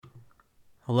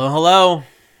Hello, hello.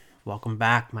 Welcome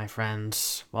back, my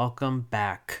friends. Welcome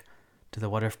back to the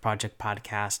What If Project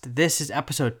podcast. This is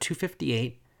episode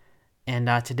 258,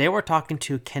 and today we're talking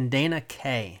to Kendana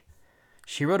K.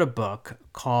 She wrote a book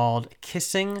called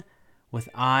Kissing with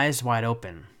Eyes Wide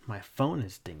Open. My phone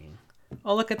is dinging.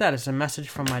 Oh, look at that. It's a message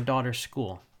from my daughter's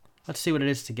school. Let's see what it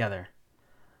is together.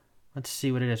 Let's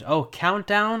see what it is. Oh,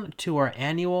 countdown to our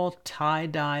annual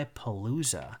tie-dye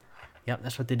palooza. Yep,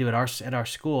 that's what they do at our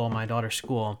school, my daughter's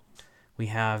school. We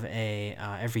have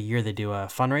every year they do a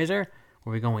fundraiser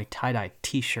where we go and we tie-dye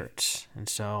t-shirts. And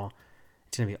so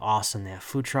it's going to be awesome. They have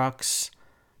food trucks,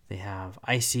 they have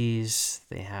ices,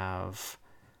 they have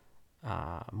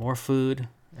more food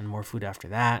and more food after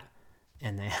that.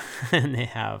 And they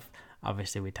have,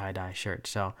 obviously, we tie-dye shirts.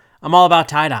 So I'm all about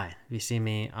tie-dye. If you see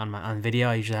me on video,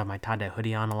 I usually have my tie-dye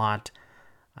hoodie on a lot.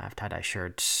 I have tie-dye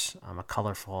shirts. I'm a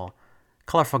colorful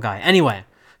guy. Anyway,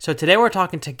 so today we're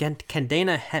talking to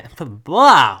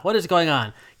Kendana. What is going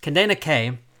on? Kendana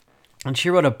K, and she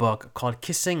wrote a book called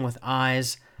Kissing with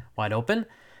Eyes Wide Open,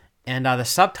 and the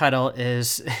subtitle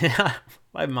is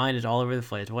my mind is all over the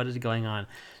place. What is going on?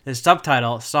 The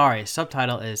subtitle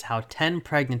is How 10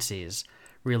 Pregnancies,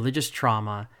 Religious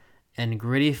Trauma, and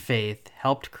Gritty Faith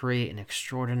Helped Create an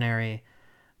Extraordinary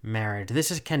Marriage. This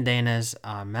is Kendana's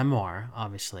memoir,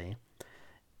 obviously.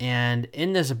 And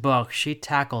in this book, she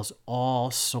tackles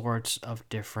all sorts of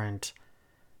different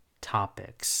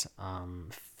topics.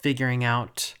 Figuring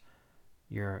out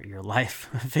your life,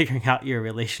 figuring out your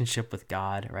relationship with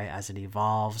God, right, as it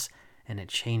evolves and it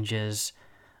changes.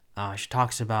 She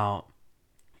talks about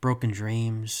broken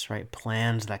dreams, right,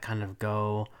 plans that kind of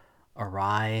go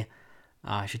awry.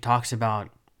 She talks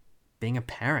about being a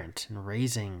parent and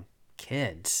raising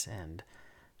kids and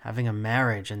having a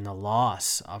marriage and the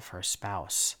loss of her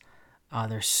spouse.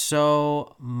 There's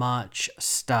so much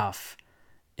stuff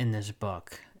in this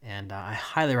book, and I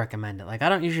highly recommend it. Like, I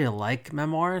don't usually like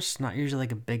memoirs, not usually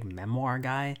like a big memoir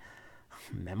guy.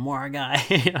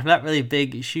 I'm not really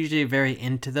big. She's usually very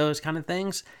into those kind of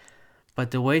things,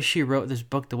 but the way she wrote this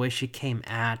book, the way she came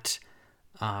at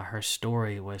her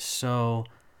story was so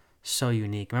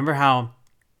unique. Remember how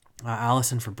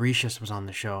Alison Fabricius was on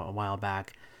the show a while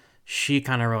back? She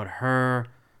kind of wrote her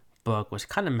book, was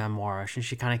kind of memoirish, and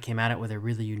she kind of came at it with a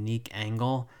really unique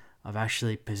angle of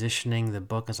actually positioning the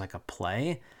book as like a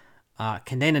play.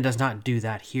 Kendana does not do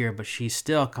that here, but she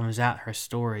still comes at her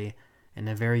story in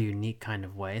a very unique kind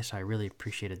of way. So I really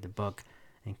appreciated the book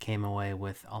and came away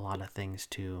with a lot of things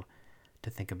to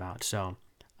think about. So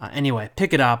anyway,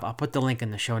 pick it up. I'll put the link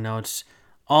in the show notes.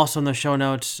 Also in the show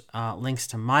notes, links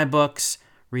to my books,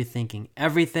 Rethinking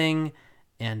Everything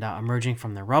and Emerging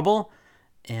from the Rubble,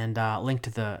 and link to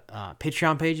the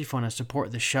Patreon page if you want to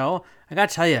support the show. I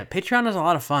gotta tell you, Patreon is a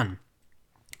lot of fun.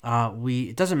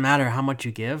 It doesn't matter how much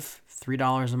you give,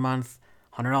 $3 a month,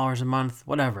 $100 a month,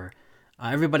 whatever.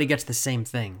 Everybody gets the same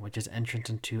thing, which is entrance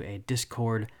into a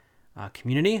Discord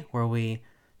community where we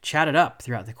chat it up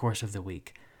throughout the course of the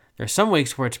week. There are some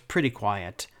weeks where it's pretty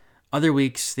quiet. Other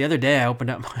weeks, the other day I opened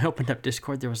up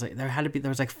Discord. There was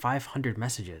like 500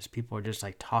 messages. People were just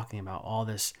like talking about all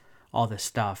this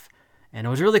stuff, and it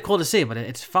was really cool to see. But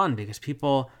it's fun because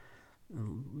people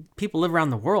live around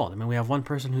the world. I mean, we have one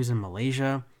person who's in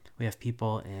Malaysia. We have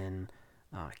people in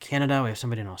Canada. We have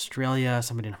somebody in Australia.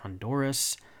 Somebody in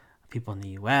Honduras. People in the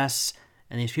U.S.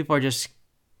 And these people are just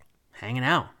hanging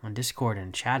out on Discord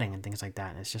and chatting and things like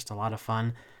that. And it's just a lot of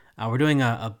fun. We're doing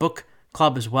a book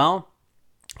club as well.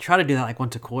 Try to do that like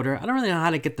once a quarter. I don't really know how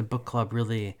to get the book club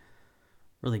really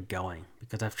going,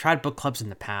 because I've tried book clubs in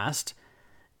the past,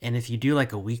 and if you do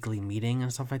like a weekly meeting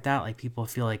and stuff like that, like people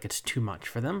feel like it's too much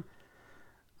for them.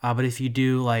 But if you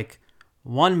do like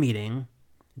one meeting,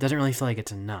 it doesn't really feel like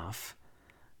it's enough.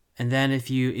 And then if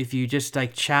you just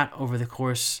like chat over the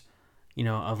course,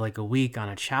 of like a week on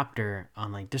a chapter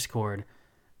on like Discord,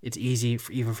 it's easy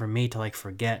even for me to like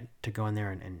forget to go in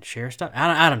there and share stuff.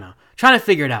 I don't know. Trying to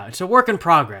figure it out. It's a work in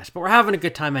progress, but we're having a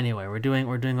good time anyway. We're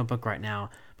doing a book right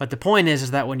now. But the point is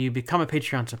that when you become a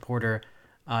Patreon supporter,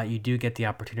 you do get the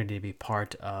opportunity to be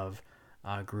part of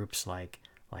groups like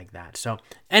that. So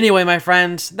anyway, my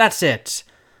friends, that's it.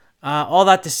 All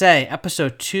that to say,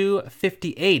 episode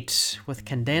 258 with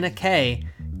Kendana K,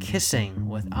 Kissing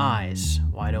with Eyes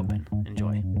Wide Open.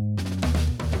 Enjoy.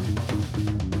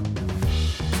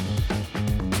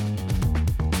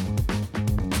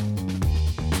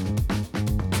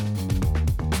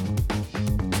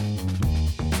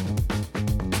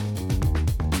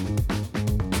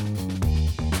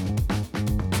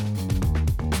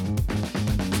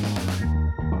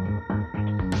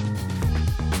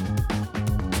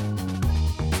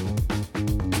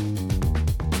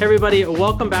 Hey everybody,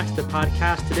 welcome back to the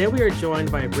podcast. Today we are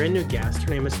joined by a brand new guest. Her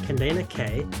name is Kendana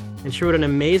K, and she wrote an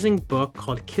amazing book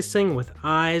called Kissing with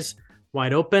Eyes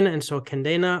Wide Open. And so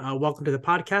Kendana, welcome to the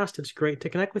podcast. It's great to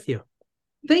connect with you.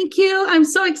 Thank you. I'm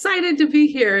so excited to be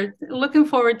here. Looking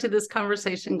forward to this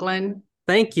conversation, Glenn.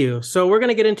 Thank you. So we're going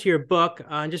to get into your book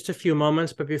in just a few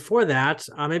moments. But before that,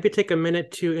 maybe take a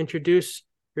minute to introduce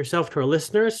yourself to our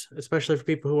listeners, especially for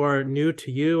people who are new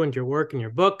to you and your work and your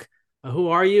book. Who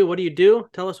are you? What do you do?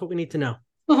 Tell us what we need to know.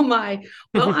 Oh my.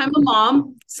 Well, I'm a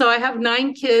mom. So I have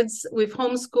 9 kids. We've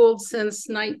homeschooled since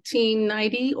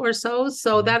 1990 or so.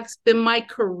 So that's been my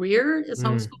career is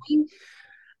homeschooling.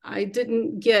 I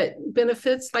didn't get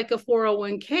benefits like a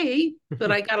 401k,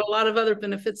 but I got a lot of other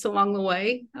benefits along the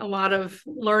way, a lot of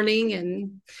learning.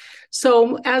 And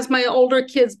so as my older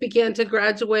kids began to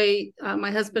graduate,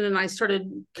 my husband and I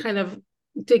started kind of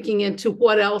digging into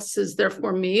what else is there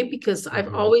for me, because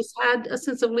I've always had a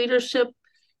sense of leadership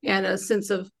and a sense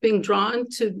of being drawn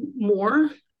to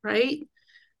more, right?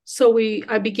 So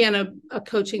I began a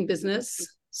coaching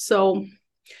business. So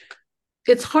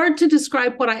it's hard to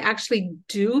describe what I actually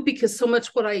do, because so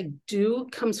much what I do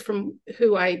comes from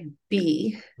who I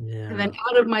be. Yeah. And then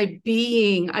out of my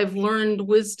being, I've learned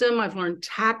wisdom, I've learned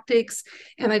tactics,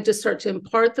 and I just start to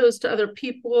impart those to other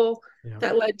people. Yeah.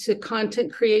 That led to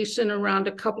content creation around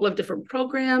a couple of different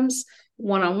programs,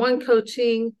 one-on-one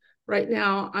coaching. Right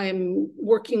now, I'm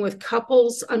working with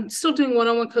couples. I'm still doing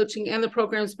one-on-one coaching and the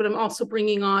programs, but I'm also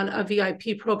bringing on a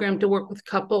VIP program to work with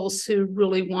couples who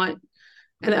really want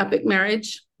an epic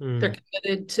marriage. They're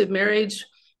committed to marriage.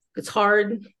 It's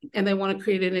hard, and they want to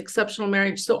create an exceptional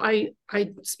marriage. So I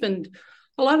spend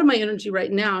a lot of my energy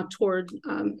right now toward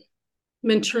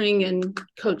mentoring and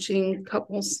coaching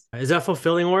couples. Is that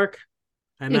fulfilling work?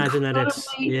 I imagine that it's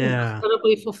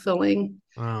incredibly fulfilling.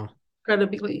 Wow.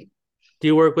 Incredibly. Do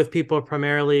you work with people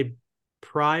primarily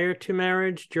prior to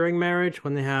marriage, during marriage,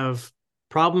 when they have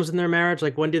problems in their marriage?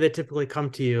 Like, when do they typically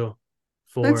come to you?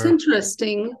 That's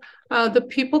interesting. The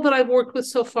people that I've worked with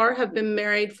so far have been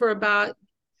married for about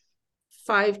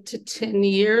 5 to 10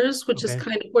 years, which is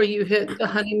kind of where you hit the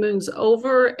honeymoon's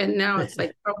over. And now it's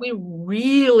like, are we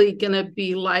really going to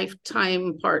be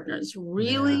lifetime partners?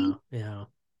 Really? Yeah.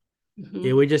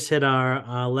 Yeah, we just hit our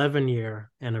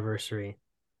 11-year anniversary.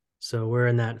 So we're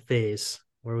in that phase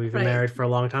where we've been married for a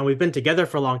long time. We've been together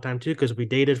for a long time too, because we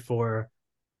dated for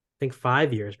I think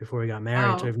 5 years before we got married.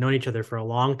 Wow. So we've known each other for a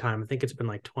long time. I think it's been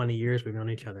like 20 years we've known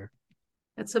each other.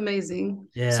 That's amazing.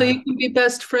 Yeah. So you can be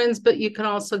best friends, but you can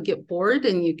also get bored,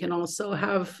 and you can also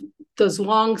have those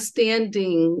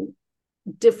long-standing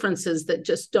differences that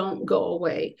just don't go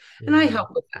away. Yeah. And I help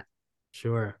with that.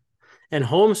 Sure. And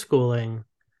homeschooling.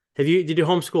 Did you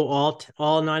homeschool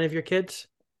all 9 of your kids?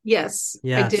 Yes.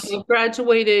 I did. I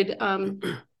graduated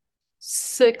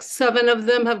 6, 7 of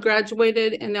them have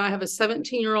graduated, and now I have a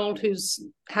 17-year-old who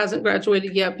hasn't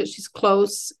graduated yet, but she's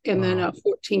close, and then a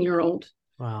 14-year-old.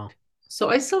 Wow. So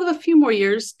I still have a few more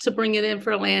years to bring it in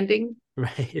for a landing.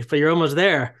 Right, but you're almost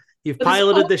there. You've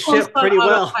piloted the ship pretty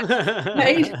well.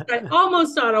 Right?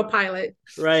 Almost autopilot.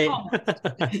 Right.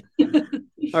 Almost.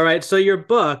 All right. So your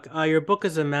book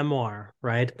is a memoir,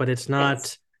 right? But it's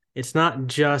not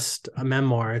just a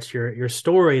memoir. It's your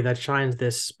story that shines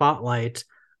this spotlight.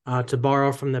 To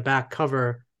borrow from the back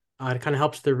cover, it kind of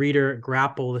helps the reader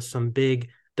grapple with some big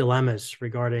dilemmas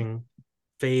regarding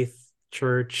faith,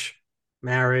 church,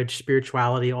 marriage,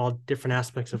 spirituality, all different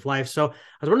aspects of life. So I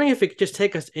was wondering if you could just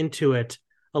take us into it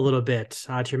a little bit,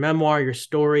 to your memoir, your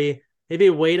story, maybe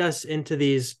wade us into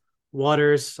these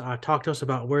waters, talk to us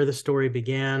about where the story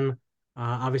began,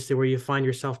 obviously where you find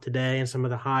yourself today, and some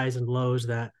of the highs and lows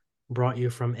that brought you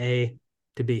from A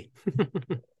to B.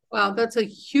 Wow, that's a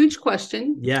huge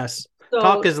question. Yes. So,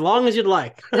 talk as long as you'd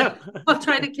like. I'll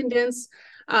try to condense.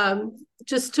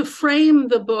 Just to frame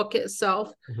the book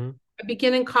itself, I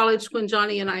began in college when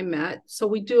Johnny and I met. So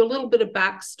we do a little bit of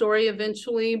backstory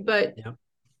eventually, but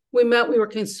we were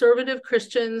conservative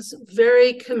Christians,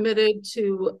 very committed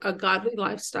to a godly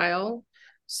lifestyle.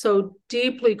 So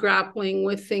deeply grappling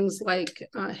with things like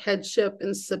headship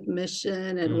and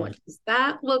submission and what does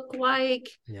that look like?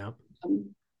 Yeah.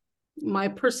 My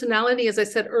personality, as I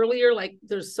said earlier, like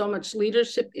there's so much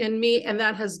leadership in me, and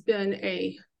that has been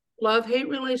a love-hate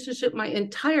relationship my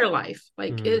entire life.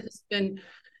 Like it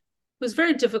was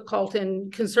very difficult in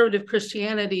conservative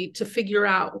Christianity to figure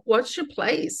out what's your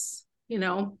place,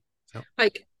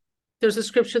 like there's a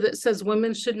scripture that says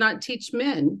women should not teach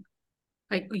men.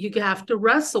 Like you have to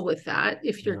wrestle with that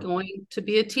if you're going to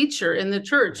be a teacher in the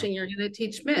church and you're going to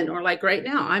teach men. Or like right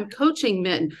now, I'm coaching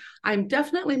men. I'm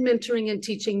definitely mentoring and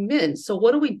teaching men. So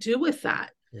what do we do with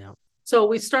that? Yeah. So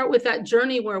we start with that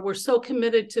journey where we're so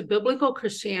committed to biblical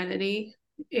Christianity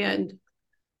and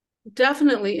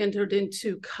definitely entered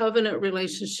into covenant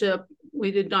relationship.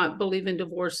 We did not believe in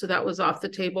divorce, so that was off the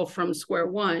table from square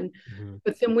one. Mm-hmm.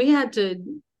 But then we had to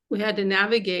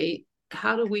navigate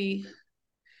how do we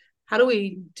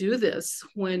do this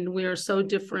when we are so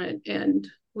different and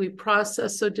we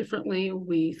process so differently,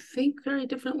 we think very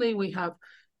differently, we have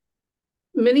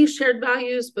many shared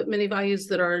values, but many values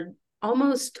that are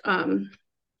almost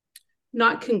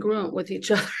not congruent with each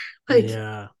other. Like,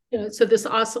 Yeah. so this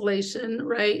oscillation,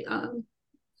 right?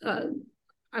 Uh,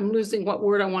 I'm losing what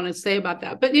word I want to say about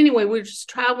that. But anyway, we're just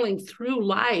traveling through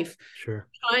life, Sure.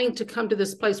 trying to come to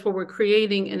this place where we're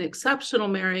creating an exceptional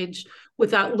marriage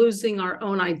without losing our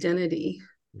own identity,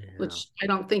 Yeah. which I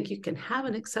don't think you can have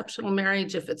an exceptional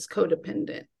marriage if it's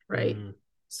codependent, right? Mm-hmm.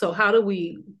 So how do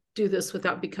we do this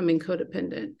without becoming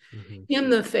codependent Mm-hmm.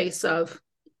 in the face of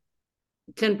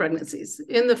 10 pregnancies,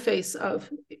 in the face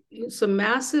of some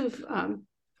massive,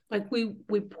 like we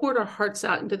poured our hearts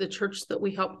out into the church that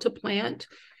we helped to plant.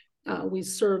 We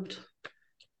served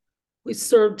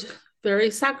very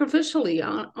sacrificially,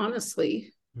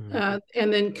 honestly. Mm-hmm.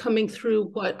 And then coming through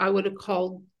what I would have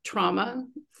called trauma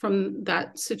from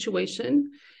that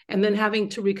situation, and then having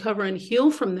to recover and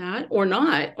heal from that or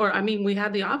not. Or, I mean, we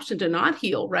had the option to not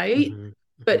heal, right? Mm-hmm.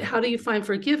 But how do you find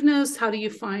forgiveness? How do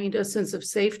you find a sense of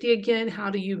safety again?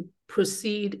 How do you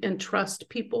proceed and trust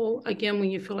people again when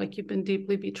you feel like you've been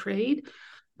deeply betrayed?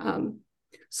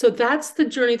 So that's the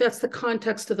journey. That's the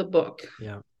context of the book.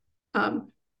 Yeah.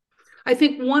 I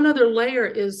think one other layer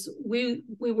is we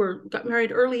got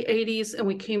married early 80s and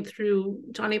we came through,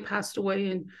 Johnny passed away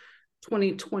in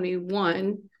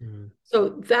 2021. Mm-hmm.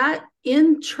 So that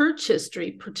in church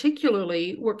history,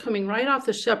 particularly, we're coming right off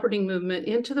the shepherding movement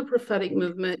into the prophetic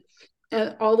movement,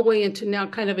 all the way into now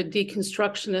kind of a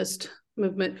deconstructionist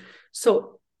movement.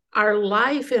 So our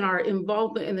life and our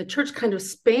involvement in the church kind of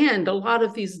spanned a lot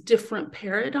of these different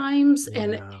paradigms,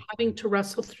 and having to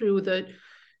wrestle through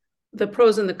the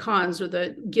pros and the cons, or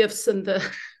the gifts and the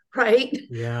right.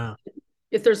 Yeah.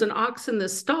 If there's an ox in the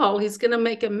stall, he's going to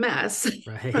make a mess,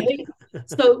 Right. right?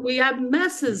 So we have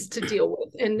messes to deal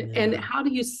with. And how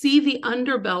do you see the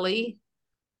underbelly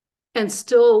and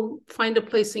still find a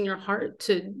place in your heart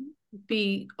to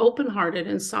be open-hearted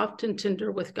and soft and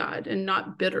tender with God and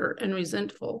not bitter and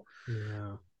resentful?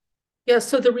 Yeah. Yeah,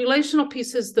 so the relational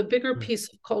piece is the bigger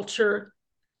piece of culture.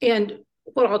 And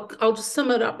what I'll just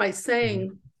sum it up by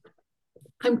saying,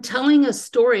 I'm telling a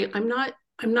story. I'm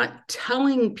not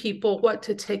telling people what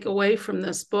to take away from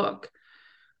this book.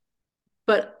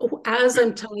 But as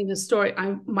I'm telling the story,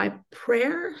 my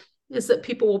prayer is that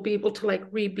people will be able to like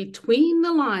read between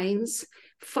the lines,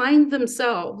 find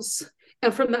themselves,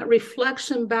 and from that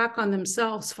reflection back on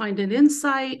themselves, find an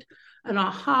insight, an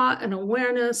aha, an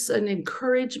awareness, an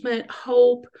encouragement,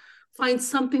 hope, find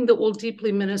something that will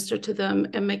deeply minister to them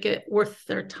and make it worth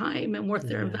their time and worth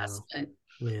their investment.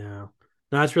 Yeah.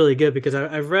 No, that's really good, because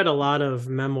I've read a lot of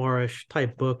memoirish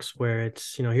type books where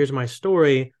it's, here's my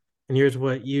story and here's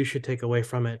what you should take away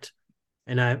from it.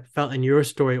 And I felt in your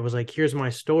story, it was like, here's my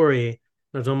story. And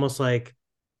it was almost like,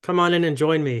 come on in and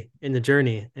join me in the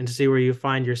journey and to see where you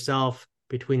find yourself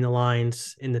between the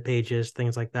lines, in the pages,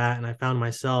 things like that. And I found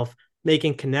myself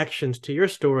making connections to your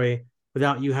story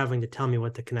without you having to tell me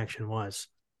what the connection was,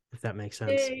 if that makes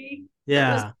sense. Hey,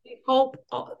 Yeah.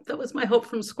 that was my hope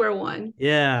from square one.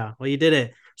 Yeah. Well, you did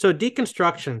it. So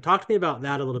deconstruction, talk to me about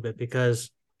that a little bit, because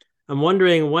I'm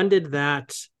wondering, when did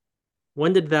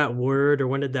that word, or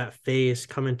when did that phase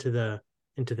come into the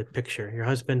picture? Your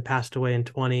husband passed away in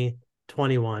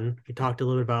 2021. You talked a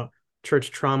little bit about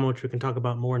church trauma, which we can talk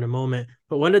about more in a moment.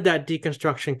 But when did that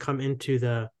deconstruction come into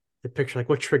the picture? Like,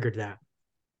 what triggered that?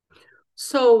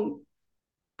 So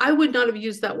I would not have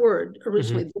used that word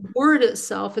originally. The word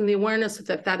itself and the awareness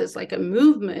that is like a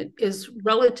movement is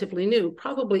relatively new,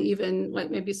 probably even like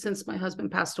maybe since my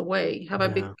husband passed away, have I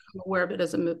become aware of it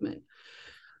as a movement.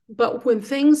 But when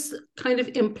things kind of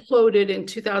imploded in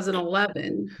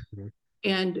 2011,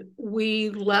 and we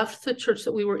left the church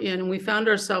that we were in, and we found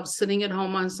ourselves sitting at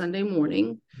home on Sunday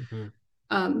morning,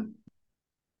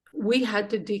 we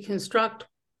had to deconstruct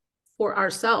for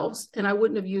ourselves. And I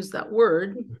wouldn't have used that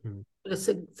word, but it's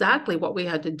exactly what we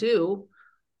had to do.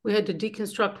 We had to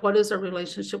deconstruct, what is our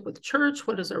relationship with church?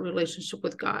 What is our relationship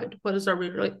with God? What is our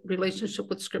relationship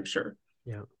with Scripture?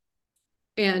 Yeah.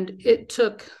 And it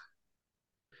took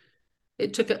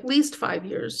at least 5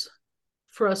 years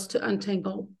for us to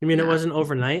untangle. You mean that. It wasn't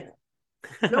overnight?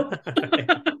 Nope.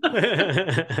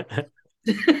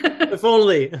 If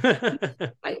only.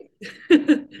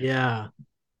 Yeah.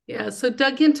 Yeah, so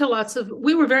dug into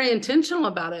we were very intentional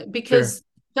about it Sure. because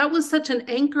that was such an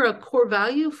anchor, a core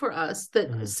value for us that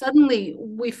Hmm. suddenly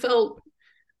we felt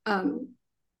um,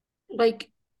 like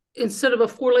instead of a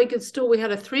four-legged stool, we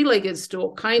had a three-legged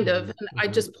stool, kind of. Hmm. And I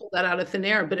Hmm. just pulled that out of thin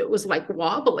air, but it was like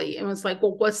wobbly. And it was like,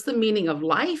 well, what's the meaning of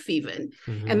life even?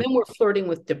 And Hmm. then we're flirting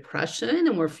with depression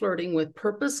and we're flirting with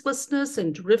purposelessness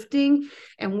and drifting.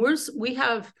 And we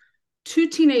have two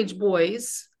teenage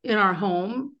boys in our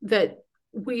home that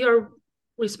we are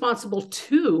responsible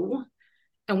to,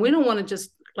 and we don't want to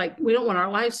just like we don't want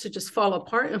our lives to just fall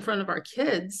apart in front of our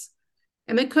kids.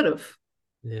 And they could have,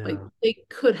 like Yeah. they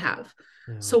could have.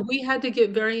 Yeah. So we had to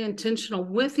get very intentional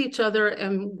with each other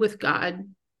and with God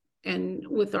and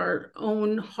with our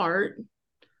own heart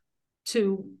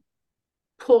to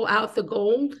pull out the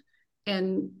gold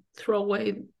and throw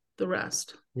away the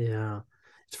rest. Yeah.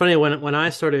 It's funny when I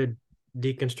started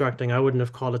deconstructing, I wouldn't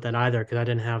have called it that either because I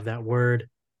didn't have that word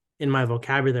in my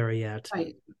vocabulary yet.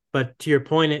 Right. But to your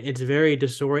point, it's a very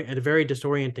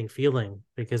disorienting feeling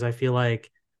because I feel like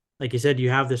you said, you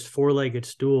have this four-legged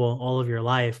stool all of your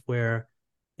life where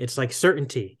it's like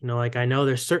certainty. Like I know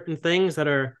there's certain things that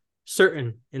are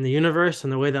certain in the universe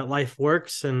and the way that life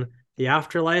works and the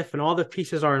afterlife and all the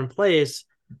pieces are in place.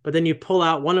 But then you pull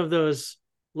out one of those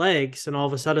legs and all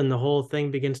of a sudden the whole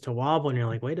thing begins to wobble and you're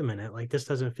like, wait a minute, like this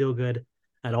doesn't feel good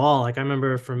at all. Like I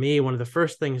remember for me, one of the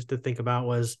first things to think about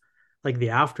was like the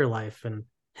afterlife and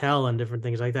hell and different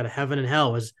things like that. Heaven and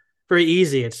hell was very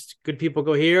easy. It's good people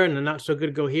go here and the not so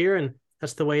good go here, and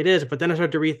that's the way it is. But then I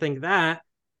started to rethink that,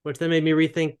 which then made me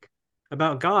rethink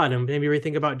about God and maybe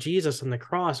rethink about Jesus and the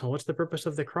cross and what's the purpose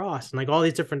of the cross and like all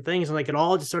these different things. And like it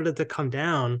all just started to come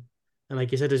down. And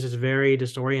like you said, it's just very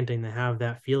disorienting to have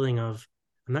that feeling of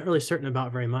I'm not really certain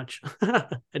about very much Right.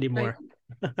 anymore.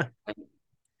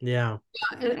 Yeah.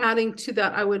 And adding to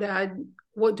that, I would add,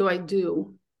 what do I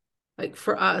do? Like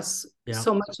for us, Yeah.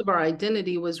 so much of our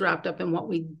identity was wrapped up in what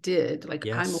we did. Like,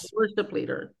 I'm a Yes. worship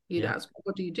leader. You'd Yeah. ask,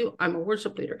 what do you do? I'm a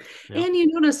worship leader. Yeah. And you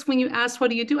notice when you ask, what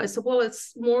do you do? I said, well,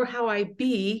 it's more how I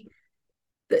be.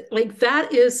 Like,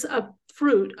 that is a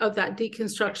fruit of that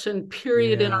deconstruction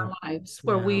period in Yeah. our lives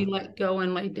where Yeah. we let go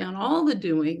and laid down all the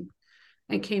doing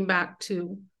and came back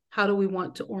to how do we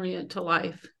want to orient to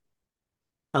life?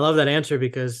 I love that answer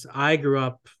because I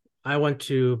went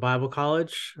to Bible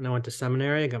college and I went to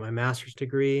seminary. I got my master's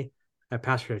degree. I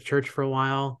pastored a church for a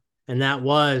while, and that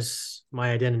was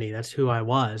my identity. That's who I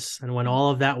was. And when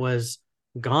all of that was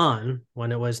gone,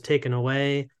 when it was taken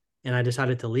away, and I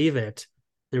decided to leave it,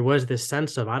 there was this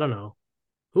sense of, I don't know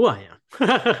who I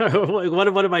am.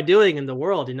 What am I doing in the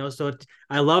world? So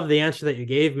I love the answer that you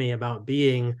gave me about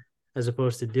being as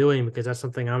opposed to doing, because that's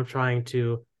something I'm trying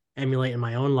to emulate in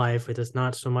my own life. It's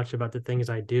not so much about the things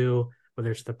I do,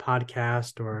 whether it's the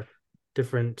podcast or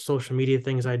different social media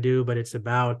things I do, but it's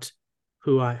about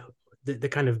the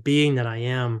kind of being that I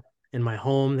am in my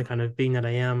home, the kind of being that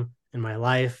I am in my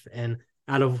life, and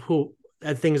out of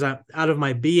out of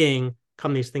my being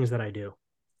come these things that I do.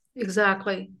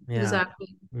 Exactly. Yeah, Exactly.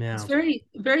 It's yeah, very,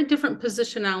 very different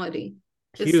positionality.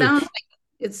 huge.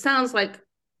 It sounds like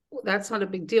well, that's not a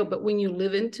big deal, but when you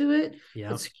live into it,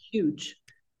 Yeah. it's huge.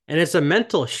 And it's a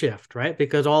mental shift, right?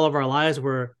 Because all of our lives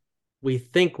we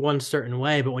think one certain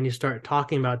way, but when you start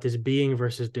talking about this being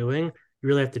versus doing, you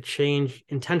really have to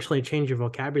intentionally change your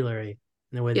vocabulary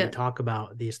in the way that you Yeah, talk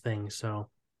about these things. So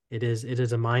it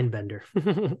is a mind bender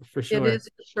for it sure. is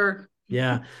for sure.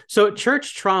 Yeah. So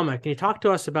church trauma, can you talk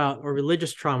to us about, or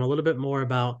religious trauma, a little bit more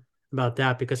about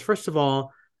that? Because first of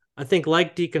all, I think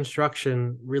like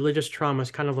deconstruction, religious trauma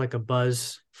is kind of like a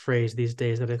buzz phrase these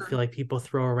days that I feel like people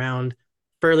throw around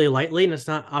fairly lightly, and it's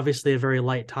not obviously a very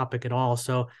light topic at all.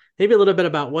 So maybe a little bit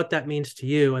about what that means to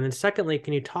you. And then secondly,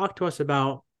 can you talk to us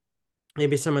about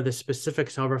maybe some of the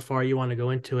specifics, however far you want to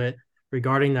go into it,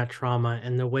 regarding that trauma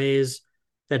and the ways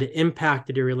that it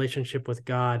impacted your relationship with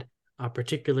God,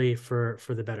 particularly for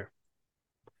the better.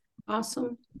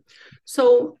 Awesome.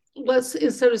 So let's,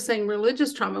 instead of saying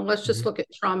religious trauma, let's just Mm-hmm. look at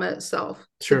trauma itself.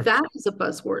 Sure. That is a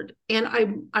buzzword. And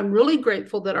I'm really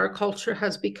grateful that our culture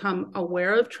has become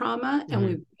aware of trauma and Mm-hmm.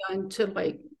 we've begun to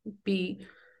like be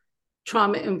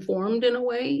trauma informed in a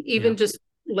way, Yeah. even just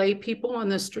lay people on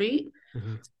the street.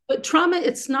 Mm-hmm. But trauma,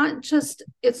 it's not just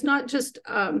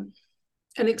an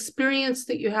experience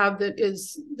that you have that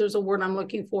is, there's a word I'm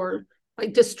looking for,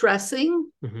 like distressing.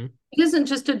 Mm-hmm. It isn't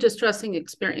just a distressing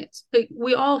experience. Like,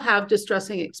 we all have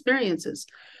distressing experiences,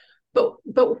 but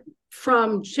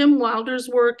from Jim Wilder's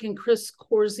work and Chris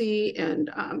Corsi and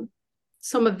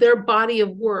some of their body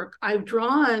of work, I've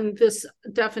drawn this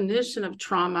definition of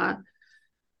trauma,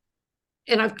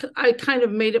 and I kind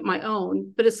of made it my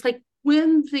own. But it's like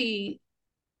when the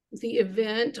the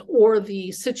event or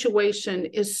the situation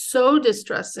is so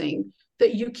distressing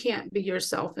that you can't be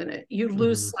yourself in it. You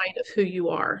lose sight of who you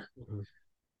are.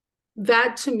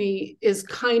 That to me is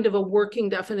kind of a working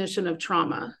definition of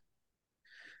trauma.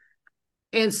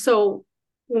 And so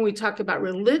when we talk about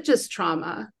religious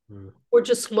trauma, we're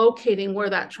just locating where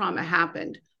that trauma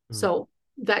happened. So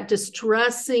that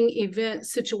distressing event,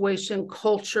 situation,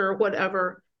 culture,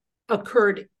 whatever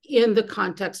occurred in the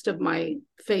context of my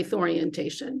faith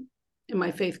orientation in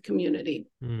my faith community.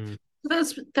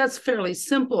 That's fairly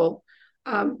simple.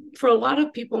 For a lot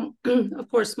of people, of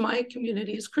course, my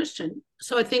community is Christian.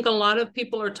 So I think a lot of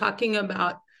people are talking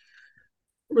about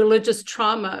religious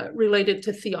trauma related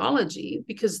to theology,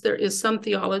 because there is some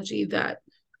theology that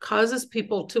causes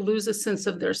people to lose a sense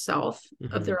of their self,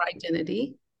 of their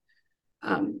identity.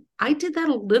 I did that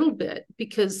a little bit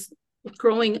because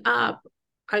growing up,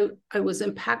 I was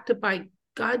impacted by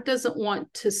God doesn't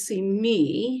want to see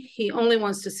me. He only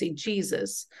wants to see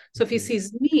Jesus. So if he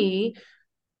sees me,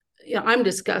 I'm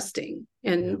disgusting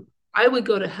and I would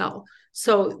go to hell.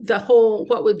 So the whole,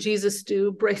 what would Jesus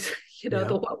do?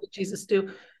 The what would Jesus do?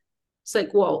 It's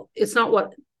like, well, it's not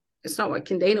what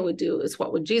Kendana would do. It's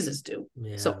what would Jesus do?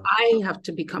 Yeah. So I have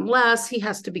to become less. He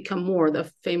has to become more,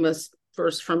 the famous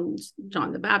verse from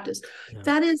John the Baptist. Yeah.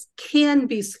 That can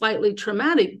be slightly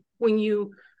traumatic when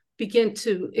you begin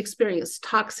to experience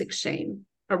toxic shame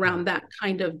around that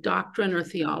kind of doctrine or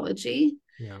theology.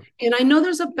 Yeah. And I know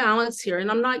there's a balance here,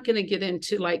 and I'm not going to get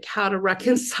into like how to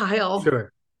reconcile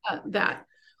that.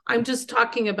 I'm just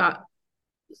talking about,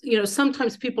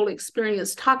 sometimes people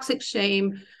experience toxic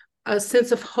shame, a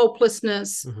sense of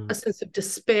hopelessness, a sense of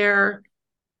despair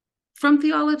from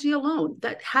theology alone.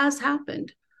 That has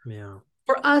happened. Yeah.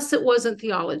 For us, it wasn't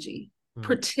theology.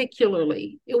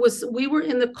 Particularly, we were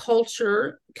in the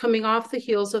culture coming off the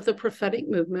heels of the prophetic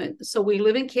movement. So we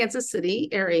live in Kansas City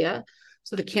area.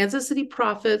 So the Kansas City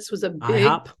Prophets was a big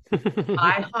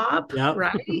IHOP, yep.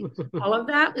 Right? All of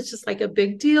that. It's just like a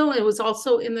big deal. It was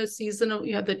also in the season of,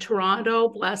 you had the Toronto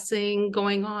blessing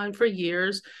going on for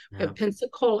years. Yeah.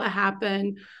 Pensacola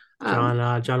happened.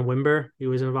 John Wimber, he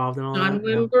was involved in all John that.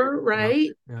 Wimber, yeah. Right?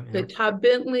 Yeah. The Todd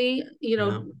Bentley,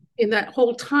 in that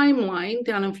whole timeline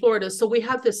down in Florida. So we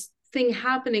have this thing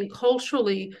happening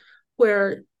culturally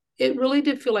where it really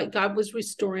did feel like God was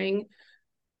restoring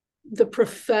the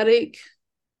prophetic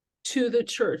to the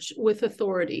church with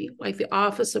authority, like the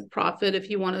office of prophet, if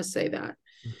you want to say that.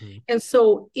 And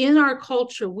so in our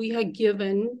culture, we had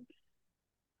given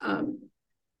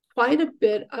quite a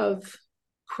bit of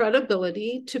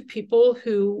credibility to people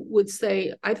who would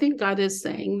say, I think God is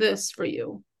saying this for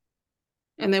you.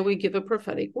 And then we give a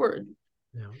prophetic word.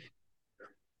 Yeah.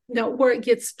 Now, where it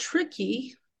gets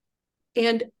tricky,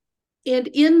 and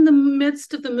in the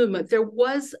midst of the movement, there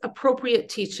was appropriate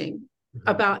teaching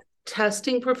about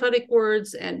testing prophetic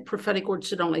words, and prophetic words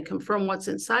should only confirm what's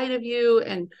inside of you.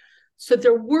 And so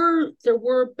there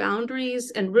were boundaries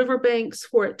and riverbanks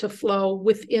for it to flow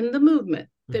within the movement.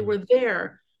 They were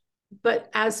there. But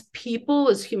as people,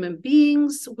 as human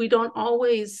beings, we don't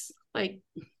always like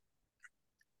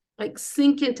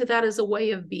sink into that as a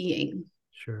way of being.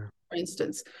 Sure. For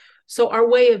instance. So our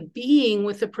way of being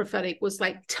with the prophetic was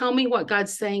like, tell me what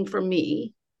God's saying for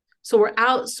me. So we're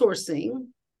outsourcing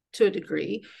to a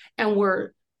degree, and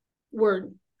we're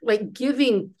like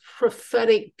giving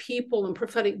prophetic people and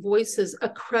prophetic voices a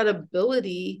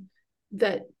credibility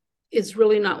that is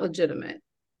really not legitimate.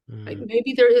 Like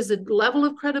maybe there is a level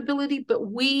of credibility, but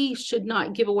we should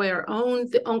not give away our own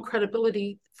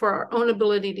credibility for our own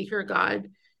ability to hear God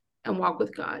and walk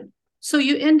with God. So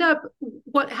you end up,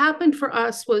 what happened for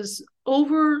us was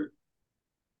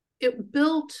it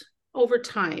built over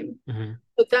time.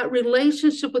 But that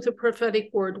relationship with the prophetic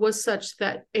word was such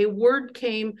that a word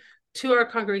came to our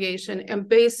congregation, and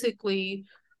basically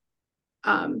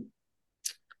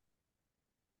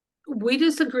we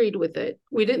disagreed with it.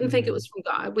 We didn't think it was from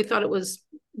God. We thought it was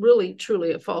really,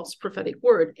 truly a false prophetic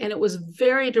word. And it was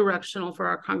very directional for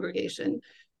our congregation.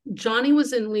 Johnny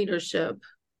was in leadership,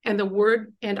 and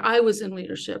I was in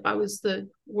leadership. I was the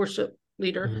worship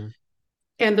leader.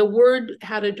 And the word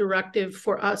had a directive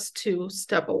for us to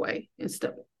step away and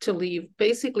to leave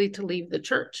the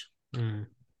church.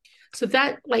 So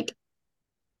that, like,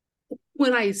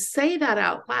 when I say that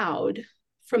out loud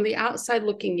from the outside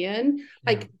looking in,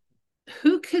 like,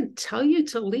 who could tell you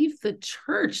to leave the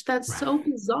church? That's so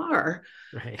bizarre.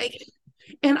 Right.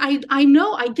 And I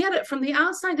know, I get it, from the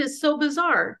outside is so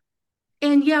bizarre.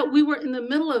 And yet we were in the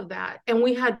middle of that, and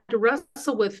we had to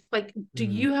wrestle with, like, do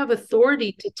you have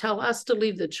authority to tell us to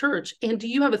leave the church? And do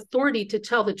you have authority to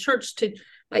tell the church to,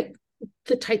 like,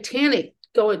 the Titanic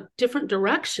go a different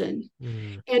direction.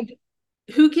 Mm. And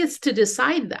who gets to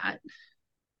decide that?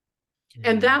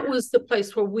 And Yeah. that was the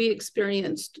place where we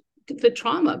experienced the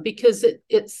trauma, because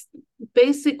it's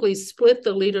basically split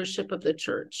the leadership of the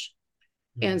church.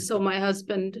 And Mm. so my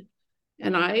husband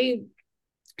and I,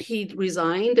 he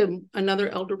resigned, and another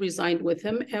elder resigned with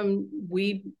him, and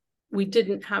we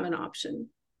didn't have an option.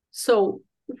 So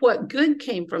what good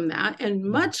came from that, and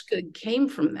much good came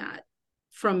from that,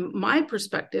 from my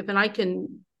perspective, and I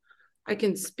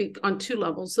can speak on two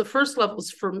levels. The first level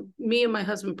is for me and my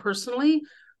husband personally.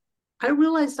 I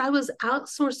realized I was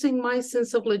outsourcing my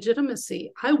sense of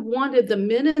legitimacy. I wanted the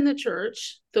men in the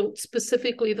church,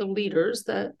 specifically the leaders,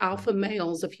 the alpha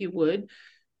males, if you would,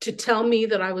 to tell me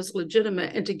that I was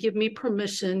legitimate and to give me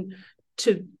permission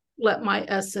to let my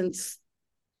essence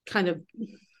kind of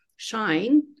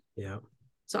shine. Yeah.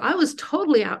 So I was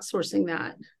totally outsourcing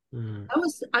that. Mm.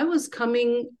 I was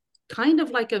coming kind of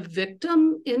like a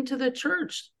victim into the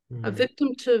church, a Mm.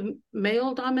 victim to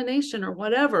male domination or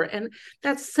whatever. And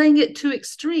that's saying it too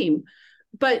extreme.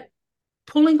 But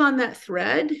pulling on that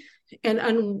thread and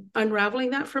unraveling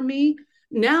that for me,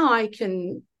 now I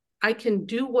can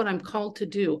do what I'm called to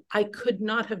do. I could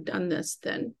not have done this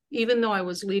then, even though I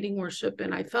was leading worship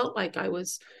and I felt like I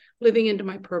was living into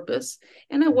my purpose,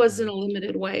 and I was in a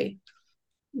limited way.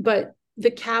 But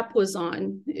the cap was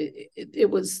on. It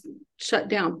was shut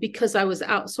down because I was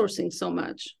outsourcing so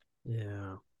much.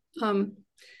 Yeah. Um,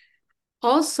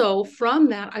 Also, from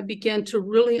that, I began to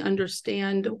really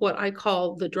understand what I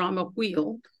call the drama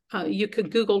wheel. You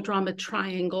could Google drama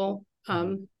triangle.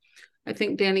 I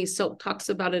think Danny Silk talks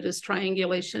about it as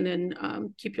triangulation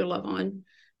and Keep Your Love On.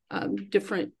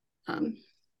 Different.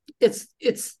 It's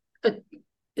a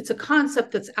it's a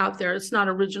concept that's out there. It's not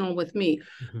original with me,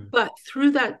 Mm-hmm. but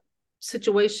through that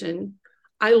situation,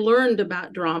 I learned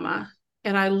about drama,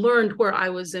 and I learned where I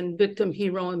was in victim,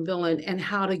 hero, and villain, and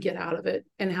how to get out of it,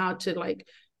 and how to like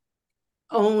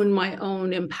own my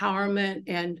own empowerment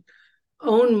and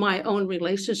own my own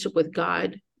relationship with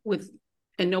God,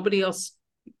 and nobody else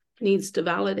needs to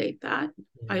validate that.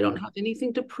 I Yeah. don't have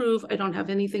anything to prove. I don't have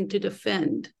anything to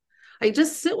defend. I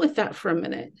just sit with that for a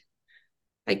minute.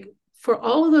 Like, for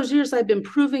all of those years, I've been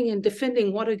proving and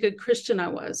defending what a good Christian I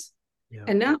was. Yeah.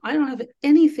 And now I don't have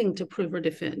anything to prove or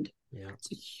defend. Yeah.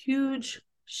 It's a huge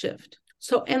shift.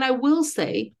 So, and I will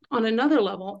say on another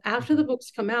level, after the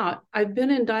books come out, I've been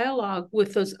in dialogue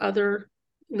with those other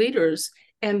leaders,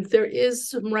 and there is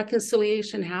some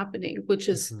reconciliation happening, which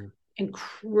is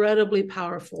incredibly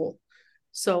powerful.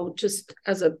 So, just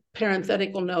as a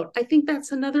parenthetical note, I think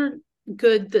that's another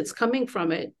good that's coming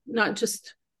from it. Not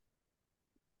just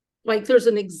like there's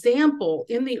an example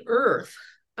in the earth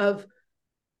of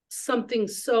something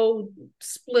so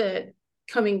split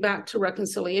coming back to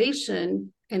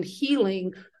reconciliation and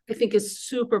healing. I think is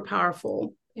super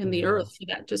powerful in the Yeah. earth for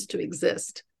that just to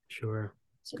exist. Sure.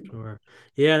 So, Sure.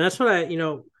 Yeah, and that's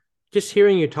what just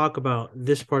hearing you talk about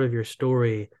this part of your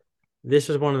story, this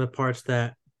is one of the parts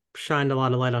that shined a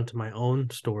lot of light onto my own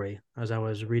story as I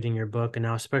was reading your book, and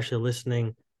now especially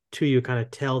listening to you kind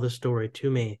of tell the story to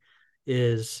me.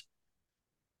 Is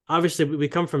obviously we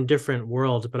come from different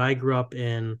worlds, but I grew up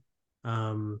in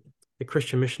the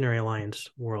Christian Missionary Alliance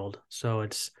world. So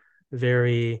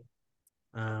very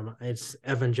it's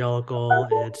evangelical.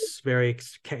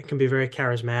 Can be very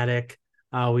charismatic.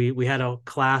 We had a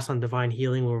class on divine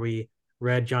healing where we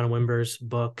read John Wimber's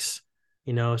books.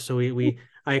 So we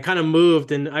I kind of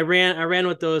moved and I ran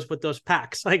with those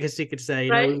packs, I guess you could say.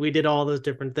 right, We did all those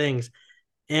different things.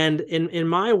 And in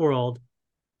my world,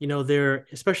 there,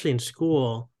 especially in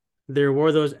school, there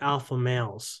were those alpha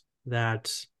males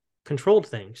that controlled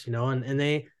things, and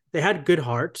they had good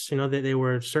hearts, they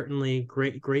were certainly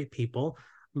great people,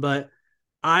 but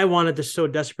I wanted to so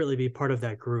desperately be part of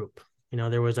that group.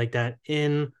 There was like that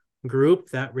in group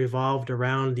that revolved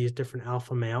around these different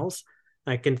alpha males.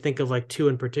 I can think of like two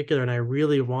in particular, and I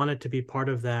really wanted to be part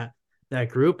of that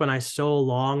group, and I so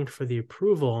longed for the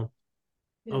approval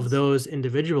of yes, those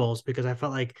individuals because I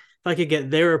felt like if I could get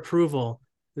their approval,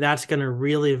 that's going to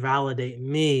really validate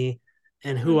me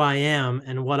and who I am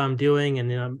and what I'm doing,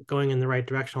 and going in the right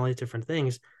direction, all these different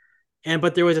things.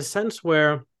 But there was a sense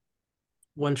where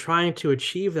when trying to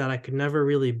achieve that, I could never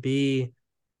really be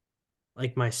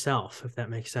like myself, if that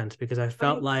makes sense, because I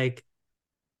felt right, like,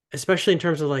 especially in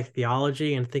terms of like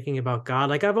theology and thinking about God,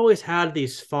 like I've always had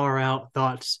these far out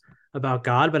thoughts about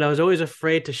God, but I was always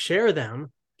afraid to share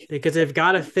them because they've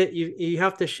got to fit you. You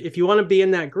have to, if you want to be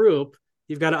in that group,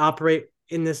 you've got to operate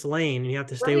in this lane and you have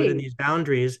to stay within right, these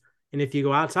boundaries. And if you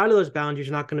go outside of those boundaries,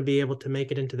 you're not going to be able to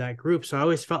make it into that group. So I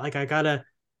always felt like I got to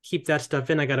keep that stuff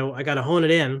in. I got to hone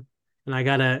it in, and I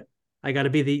got to I got to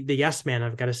be the yes man.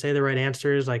 I've got to say the right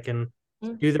answers. I can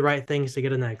Mm. do the right things to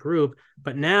get in that group.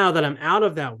 But now that I'm out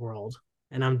of that world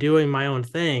and I'm doing my own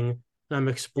thing, and I'm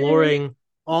Yay. exploring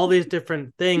all these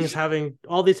different things, having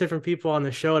all these different people on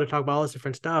the show to talk about all this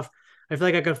different stuff, I feel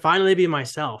like I could finally be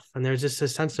myself. And there's just a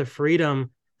sense of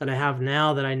freedom that I have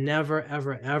now that I never,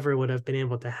 ever, ever would have been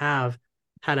able to have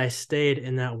had I stayed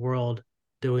in that world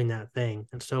doing that thing.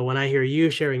 And so when I hear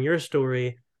you sharing your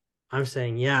story, I'm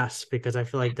saying yes, because I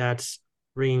feel like that's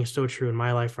ringing so true in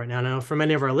my life right now. Now, for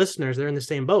many of our listeners, they're in the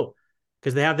same boat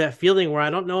because they have that feeling where I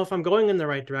don't know if I'm going in the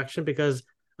right direction because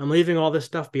I'm leaving all this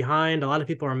stuff behind. A lot of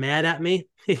people are mad at me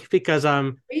because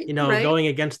I'm, Right. going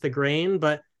against the grain,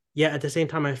 but yet at the same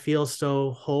time, I feel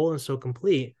so whole and so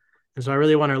complete. And so I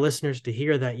really want our listeners to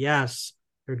hear that, yes,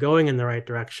 you're going in the right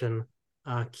direction.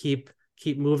 Keep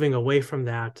moving away from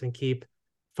that and keep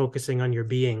focusing on your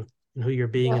being and who you're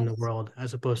being in the Yes. world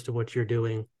as opposed to what you're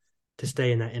doing to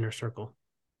stay in that inner circle.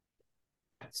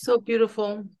 So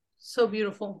beautiful. So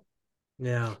beautiful.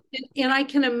 Yeah. And I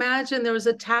can imagine there was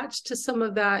attached to some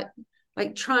of that,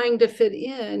 like trying to fit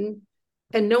in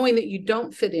and knowing that you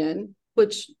don't fit in,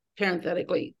 which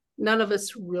parenthetically, none of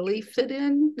us really fit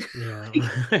in. Yeah.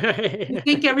 We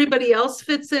think everybody else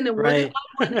fits in and we're the Right.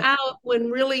 odd one out when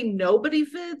really nobody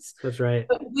fits. That's right.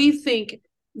 But we think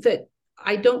that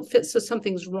I don't fit, so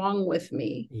something's wrong with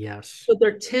me. Yes. So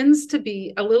there tends to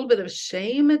be a little bit of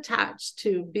shame attached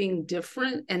to being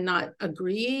different and not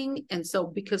agreeing. And so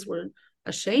because we're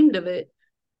ashamed of it,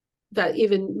 that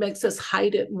even makes us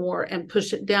hide it more and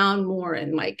push it down more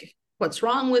and like, what's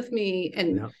wrong with me?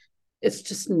 And Yeah. it's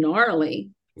just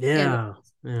gnarly. And Yeah.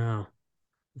 Yeah. yeah,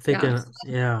 Thinking,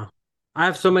 yeah. I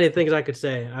have so many things I could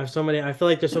say. I feel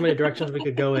like there's so many directions we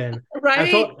could go in.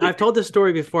 right. I've told this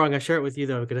story before. I'm gonna share it with you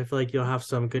though, because I feel like you'll have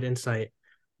some good insight.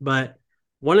 But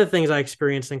one of the things I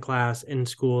experienced in class in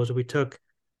school is we took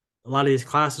a lot of these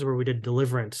classes where we did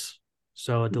deliverance.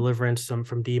 So deliverance some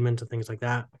from demons and things like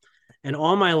that. And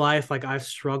all my life, like I've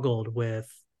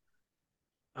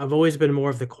always been more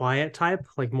of the quiet type,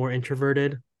 like more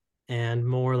introverted and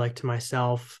more like to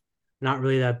myself, not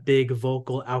really that big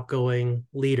vocal outgoing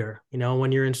leader.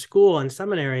 When you're in school and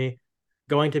seminary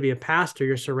going to be a pastor,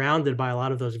 you're surrounded by a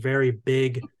lot of those very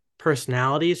big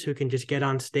personalities who can just get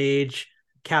on stage,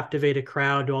 captivate a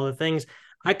crowd, do all the things.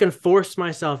 I can force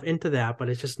myself into that, but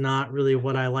it's just not really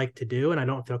what I like to do and I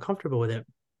don't feel comfortable with it.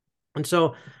 And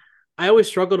so I always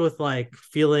struggled with like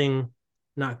feeling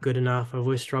not good enough. I've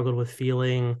always struggled with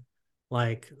feeling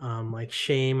like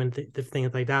shame and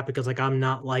things like that because like I'm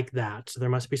not like that. So there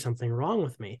must be something wrong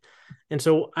with me. And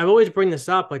so I've always bring this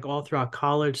up like all throughout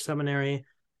college, seminary,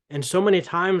 and so many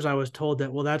times I was told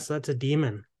that well that's a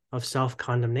demon of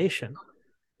self-condemnation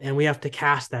and we have to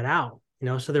cast that out.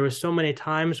 So there was so many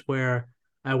times where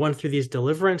I went through these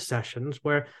deliverance sessions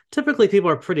where typically people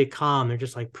are pretty calm. They're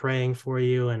just like praying for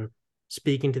you and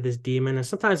speaking to this demon. And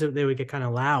sometimes they would get kind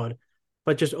of loud,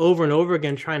 but just over and over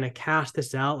again, trying to cast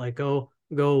this out, like go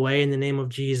away in the name of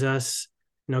Jesus,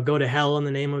 go to hell in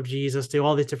the name of Jesus, do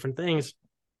all these different things.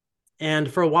 And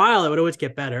for a while, it would always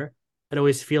get better. I'd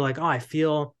always feel like, oh, I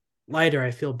feel lighter,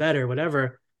 I feel better,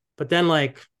 whatever. But then,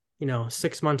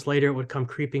 6 months later, it would come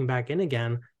creeping back in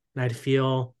again, and I'd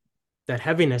feel that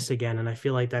heaviness again, and I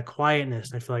feel like that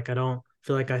quietness, and I feel like I don't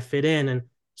feel like I fit in. And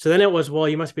so then it was, well,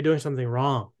 you must be doing something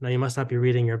wrong. Now you must not be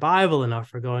reading your Bible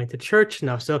enough or going to church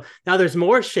enough. So now there's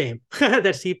more shame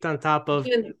that's heaped on top of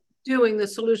And doing the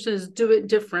solution is do it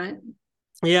different.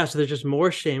 yeah. So there's just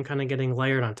more shame kind of getting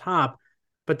layered on top.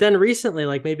 But then recently,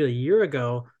 like maybe a year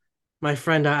ago, my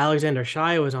friend Alexander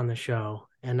Shia was on the show,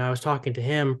 and I was talking to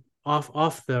him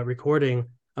off the recording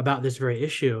about this very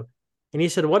issue, and he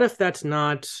said, what if that's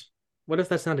not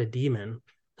a demon,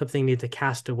 something you need to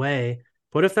cast away?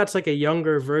 What if that's like a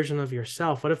younger version of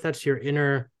yourself? What if that's your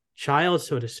inner child,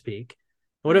 so to speak?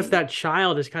 What if Right. that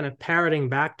child is kind of parroting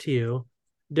back to you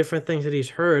different things that he's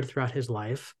heard throughout his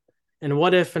life? And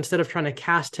what if instead of trying to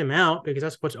cast him out, because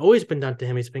that's what's always been done to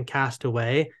him, he's been cast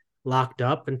away, locked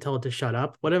up, and told to shut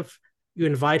up? What if you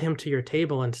invite him to your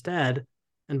table instead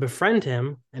and befriend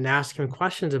him and ask him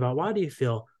questions about why do you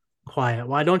feel quiet?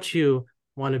 Why don't you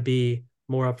want to be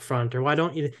more upfront? Or why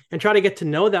don't you? And try to get to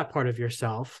know that part of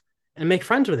yourself and make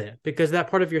friends with it because that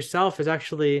part of yourself is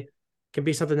actually can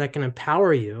be something that can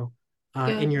empower you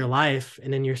Yeah. in your life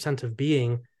and in your sense of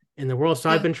being in the world. So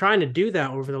I've Yeah. been trying to do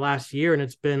that over the last year, and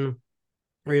it's been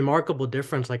a remarkable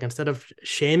difference. Like instead of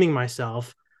shaming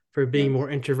myself for being Yes. more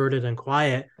introverted and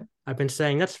quiet, I've been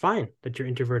saying that's fine that you're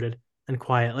introverted and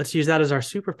quiet. Let's use that as our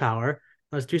superpower.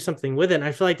 Let's do something with it. And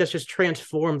I feel like that's just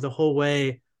transformed the whole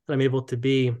way that I'm able to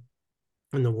be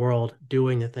in the world,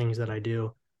 doing the things that I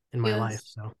do in my life.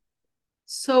 Yes. So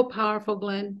So powerful,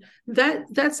 Glenn.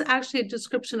 That's actually a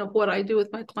description of what I do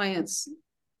with my clients.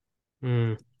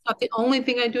 Mm, Not the only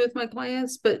thing I do with my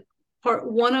clients, but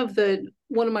one of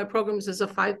my programs is a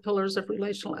 5 pillars of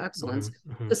relational excellence.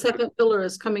 mm-hmm. The second pillar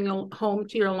is coming home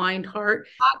to your aligned heart.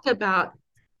 Talk about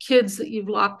kids that you've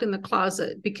locked in the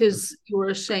closet because you were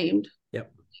ashamed. Yep.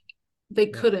 They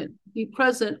Yep. couldn't be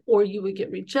present, or you would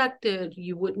get rejected.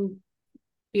 You wouldn't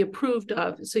be approved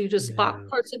of. So you just lock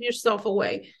parts of yourself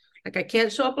away. Like, I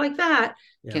can't show up like that,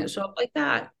 can't show up like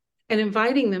that. And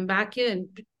inviting them back in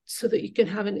so that you can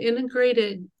have an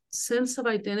integrated sense of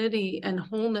identity and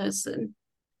wholeness. And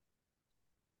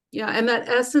yeah, and that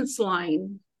essence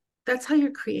line, that's how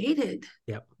you're created.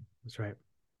 Yep. That's right.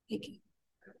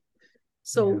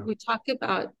 So we talk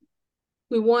about,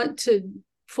 we want to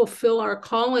fulfill our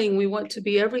calling. We want to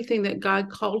be everything that God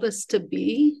called us to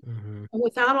be. Mm-hmm. And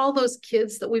without all those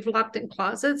kids that we've locked in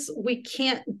closets, we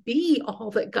can't be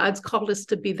all that God's called us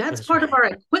to be. That's part of our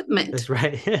equipment. That's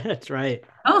right. That's right.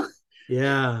 Oh,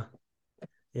 yeah.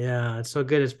 Yeah. It's so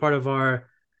good. It's part of our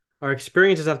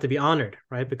experiences have to be honored,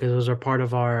 right? Because those are part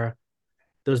of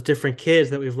those different kids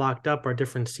that we've locked up, are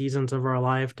different seasons of our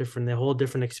life, the whole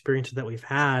different experiences that we've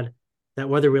had, that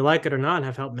whether we like it or not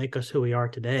have helped make us who we are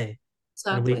today.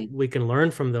 exactly. And we can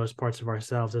learn from those parts of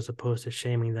ourselves as opposed to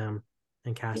shaming them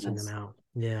and casting them out.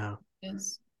 Yeah.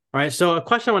 Yes. All right. So a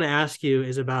question I want to ask you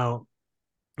is about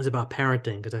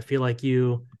parenting, because I feel like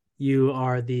you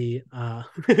are the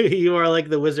you are like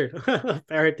the wizard of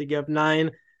parenting. You have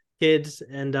 9 kids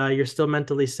and you're still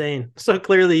mentally sane. So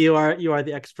clearly you are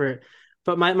the expert.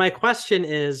 But my question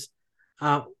is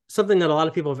something that a lot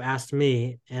of people have asked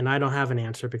me, and I don't have an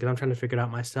answer because I'm trying to figure it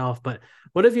out myself. But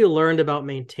what have you learned about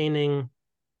maintaining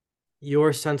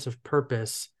your sense of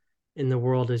purpose in the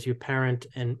world as you parent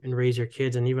and raise your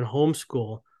kids and even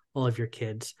homeschool all of your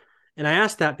kids? And I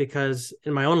ask that because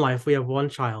in my own life, we have one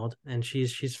child and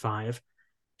she's 5.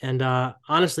 And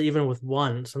honestly, even with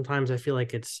one, sometimes I feel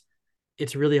like it's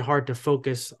really hard to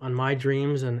focus on my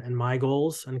dreams and my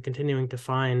goals and continuing to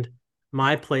find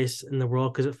my place in the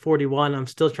world. Because at 41, I'm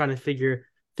still trying to figure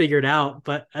it out,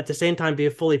 but at the same time, be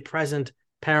a fully present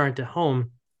parent at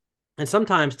home. And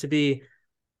sometimes to be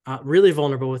really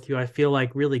vulnerable with you, I feel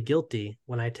like really guilty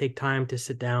when I take time to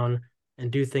sit down and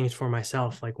do things for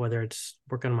myself, like whether it's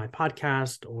work on my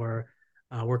podcast or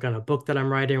work on a book that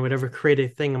I'm writing, or whatever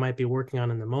creative thing I might be working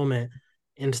on in the moment,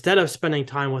 instead of spending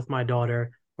time with my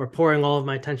daughter or pouring all of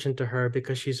my attention to her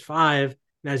because she's 5.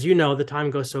 And as you know, the time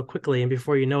goes so quickly, and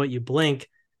before you know it, you blink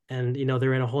and,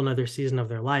 they're in a whole nother season of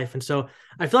their life. And so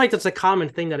I feel like that's a common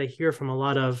thing that I hear from a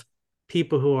lot of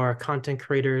people who are content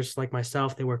creators like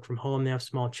myself. They work from home, they have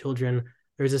small children.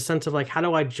 There's a sense of like, how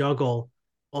do I juggle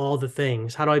all the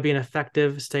things? How do I be an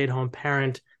effective stay-at-home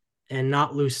parent and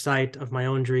not lose sight of my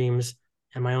own dreams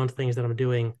and my own things that I'm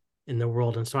doing in the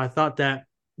world? And so I thought that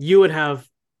you would have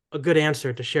a good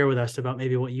answer to share with us about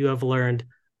maybe what you have learned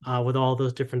with all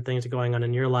those different things going on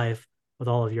in your life with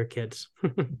all of your kids. I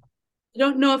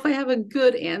don't know if I have a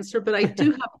good answer, but I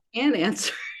do have an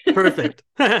answer. Perfect.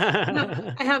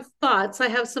 I have thoughts. I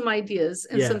have some ideas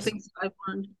and some things that I've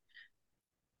learned.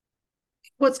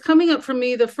 What's coming up for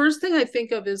me, the first thing I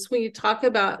think of is when you talk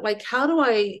about like, how do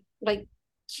I like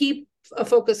keep a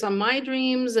focus on my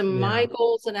dreams and my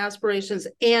goals and aspirations,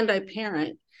 and I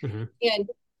parent. Mm-hmm. And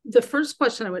the first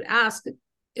question I would ask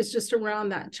is just around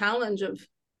that challenge of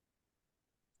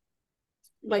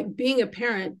like, being a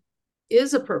parent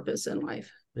is a purpose in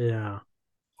life. Yeah.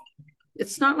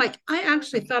 It's not like, I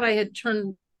actually thought I had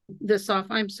turned this off.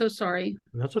 I'm so sorry.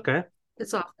 That's okay.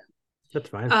 It's off. That's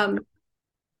fine.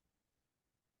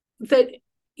 That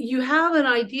you have an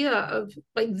idea of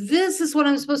like, this is what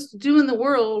I'm supposed to do in the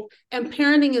world, and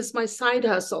parenting is my side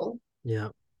hustle. Yeah.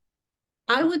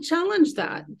 I would challenge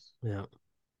that. Yeah.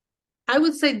 I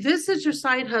would say this is your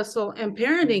side hustle, and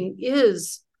parenting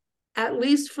is, at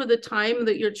least for the time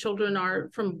that your children are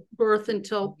from birth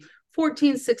until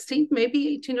 14, 16, maybe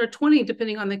 18 or 20,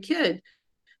 depending on the kid.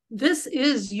 This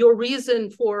is your reason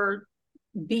for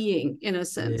being, in a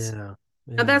sense. Yeah.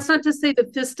 Now, that's not to say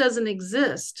that this doesn't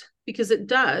exist, because it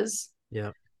does.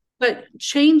 Yeah. But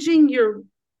changing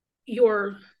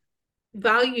your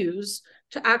values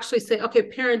to actually say, okay,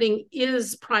 parenting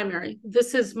is primary.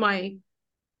 This is my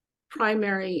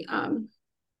primary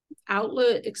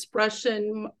outlet,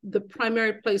 expression, the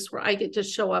primary place where I get to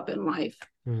show up in life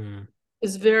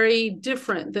is very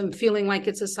different than feeling like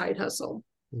it's a side hustle.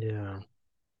 Yeah.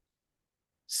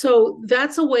 So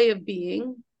that's a way of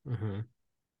being. Mm-hmm.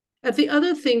 And the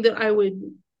other thing that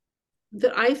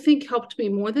I think helped me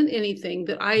more than anything,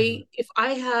 that if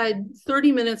I had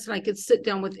 30 minutes and I could sit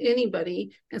down with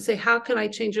anybody and say, how can I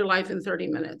change your life in 30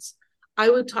 minutes? I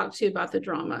would talk to you about the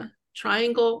drama.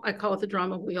 Triangle, I call it the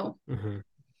drama wheel. Mm-hmm.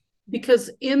 Because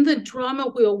in the drama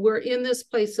wheel, we're in this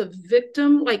place of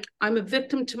victim, like I'm a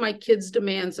victim to my kids'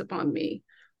 demands upon me.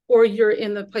 Or you're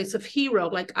in the place of hero,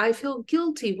 like I feel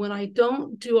guilty when I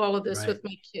don't do all of this Right. with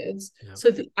my kids. Yep. So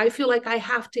I feel like I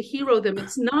have to hero them.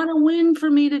 It's not a win for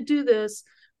me to do this,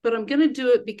 but I'm going to do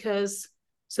it because,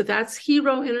 so that's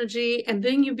hero energy. And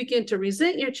then you begin to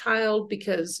resent your child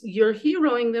because you're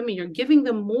heroing them and you're giving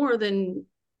them more than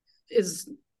is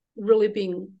really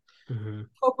being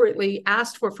appropriately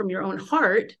asked for from your own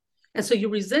heart. And so you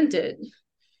resent it.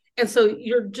 And so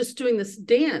you're just doing this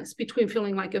dance between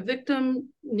feeling like a victim,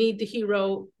 need the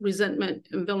hero, resentment,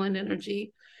 and villain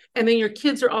energy. And then your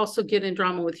kids are also getting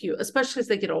drama with you, especially as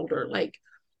they get older. Like,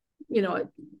 you know,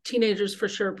 teenagers for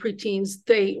sure, preteens,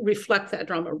 they reflect that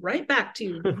drama right back to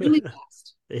you really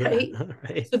fast. Yeah, right?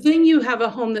 right. So then you have a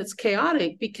home that's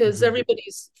chaotic because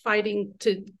everybody's fighting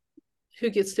to who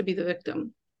gets to be the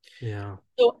victim. Yeah.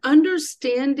 So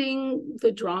understanding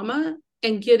the drama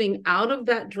and getting out of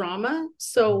that drama.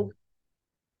 So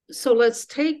let's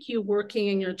take you working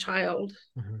in your child.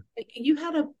 You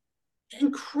had an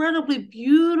incredibly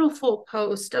beautiful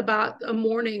post about a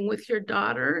morning with your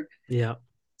daughter. Yeah.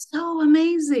 So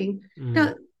amazing.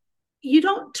 Now, you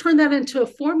don't turn that into a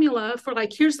formula for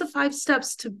like, here's the 5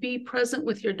 steps to be present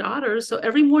with your daughter. So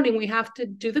every morning we have to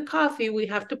do the coffee, we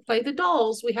have to play the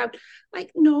dolls, we have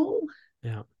like, no.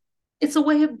 Yeah. It's a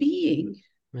way of being.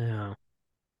 Yeah.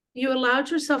 You allowed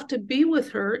yourself to be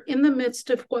with her in the midst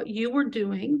of what you were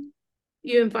doing.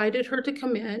 You invited her to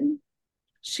come in.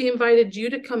 She invited you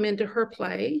to come into her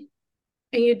play.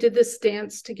 And you did this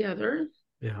dance together.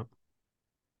 Yeah.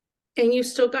 And you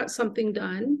still got something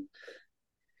done.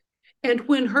 And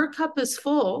when her cup is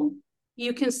full,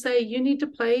 you can say, you need to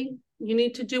play. You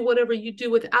need to do whatever you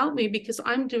do without me because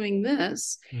I'm doing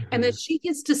this. And then she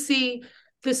gets to see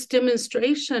this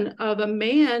demonstration of a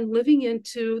man living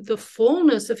into the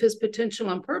fullness of his potential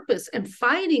and purpose and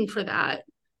fighting for that.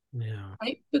 Yeah.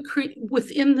 Right? But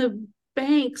within the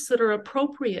banks that are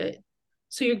appropriate.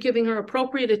 So you're giving her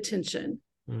appropriate attention.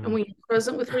 And when you're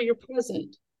present with her, you're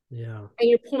present. Yeah. And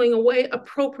you're pulling away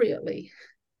appropriately.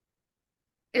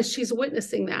 And she's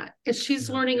witnessing that. And she's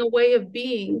learning a way of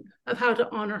being, of how to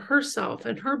honor herself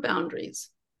and her boundaries.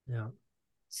 Yeah.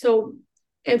 So,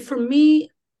 and for me,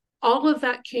 all of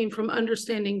that came from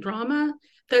understanding drama.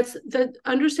 That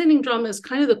understanding drama is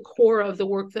kind of the core of the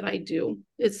work that I do.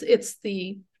 It's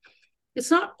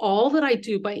not all that I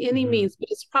do by any means, but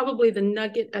it's probably the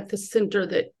nugget at the center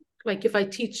that, like, if I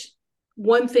teach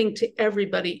one thing to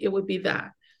everybody, it would be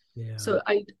that. Yeah. So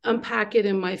I unpack it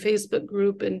in my Facebook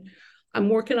group, and I'm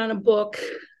working on a book.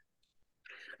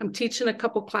 I'm teaching a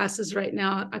couple classes right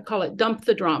now. I call it Dump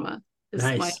the Drama.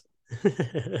 Nice.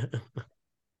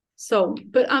 So,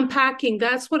 but unpacking,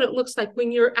 that's what it looks like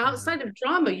when you're outside of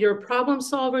drama. You're a problem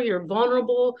solver, you're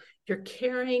vulnerable, you're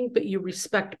caring, but you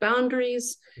respect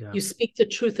boundaries. Yeah. You speak the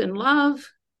truth in love,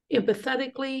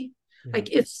 empathetically. Yeah.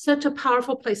 Like, it's such a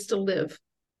powerful place to live.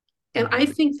 And I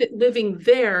think that living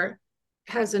there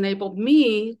has enabled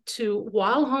me to,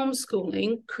 while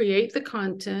homeschooling, create the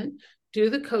content, do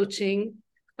the coaching.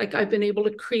 Like, I've been able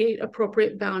to create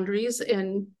appropriate boundaries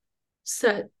and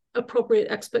set appropriate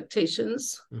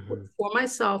expectations for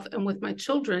myself and with my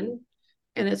children,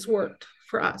 and it's worked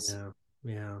for us.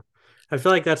 Yeah. I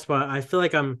feel like that's why I feel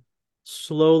like I'm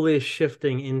slowly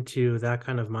shifting into that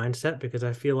kind of mindset, because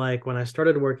I feel like when I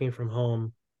started working from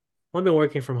home, I've been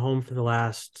working from home for the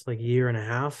last like year and a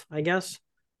half, I guess.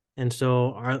 And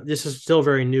so this is still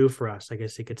very new for us, I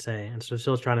guess you could say. And so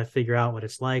still trying to figure out what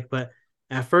it's like. But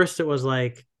at first it was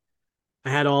like I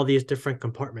had all these different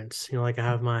compartments, like I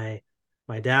have my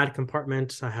dad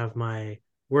compartment, I have my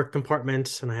work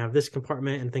compartments, and I have this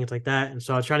compartment and things like that. And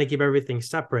so I was trying to keep everything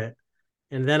separate.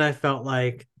 And then I felt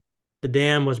like the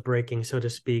dam was breaking, so to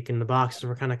speak, and the boxes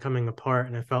were kind of coming apart.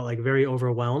 And I felt like very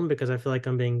overwhelmed because I feel like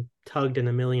I'm being tugged in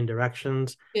a million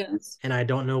directions. Yes. And I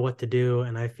don't know what to do.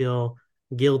 And I feel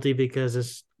guilty because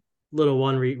this little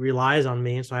one relies on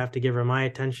me. And so I have to give her my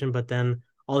attention. But then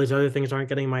all these other things aren't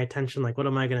getting my attention. Like, what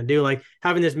am I going to do? Like,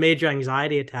 having this major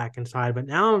anxiety attack inside. But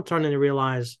now I'm starting to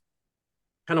realize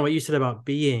kind of what you said about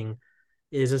being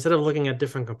is, instead of looking at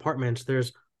different compartments,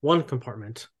 there's one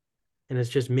compartment, and it's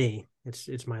just me.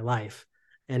 It's my life.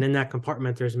 And in that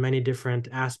compartment, there's many different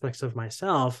aspects of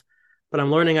myself, but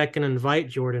I'm learning I can invite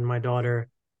Jordan, my daughter,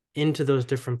 into those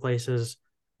different places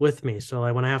with me. So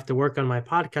like when I have to work on my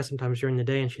podcast sometimes during the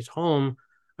day and she's home,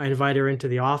 I invite her into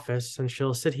the office and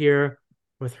she'll sit here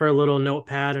with her little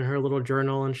notepad and her little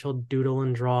journal, and she'll doodle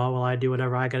and draw while I do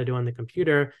whatever I got to do on the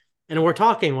computer. and we're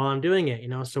talking while I'm doing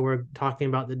it, so we're talking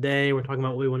about the day, we're talking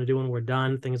about what we want to do when we're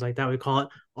done, things like that. We call it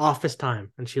office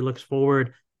time, and she looks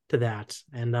forward to that.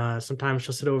 And sometimes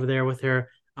she'll sit over there with her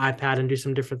iPad and do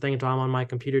some different things while I'm on my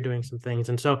computer doing some things.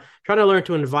 And so try to learn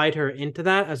to invite her into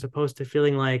that, as opposed to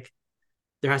feeling like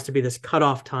there has to be this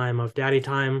cutoff time of daddy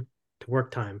time to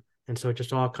work time. And so it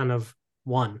just all kind of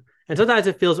one. And sometimes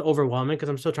it feels overwhelming because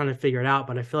I'm still trying to figure it out,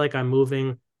 but I feel like I'm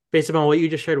moving based upon what you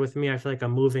just shared with me. I feel like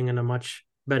I'm moving in a much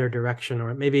better direction,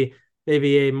 or maybe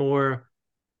a more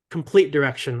complete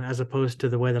direction as opposed to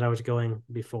the way that I was going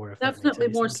before, if that makes Definitely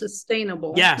any more sense.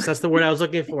 sustainable. Yes, that's the word I was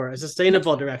looking for. A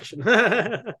sustainable direction.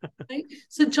 Right?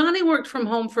 So Johnny worked from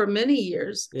home for many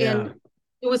years, Yeah. and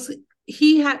it was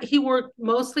he worked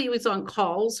mostly, he was on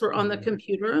calls or on the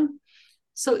computer.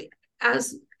 So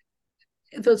as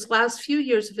those last few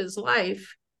years of his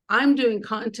life, I'm doing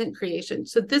content creation.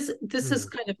 So this is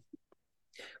kind of,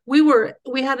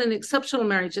 we had an exceptional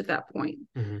marriage at that point.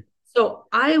 So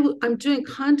I'm doing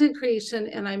content creation,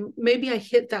 and I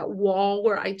hit that wall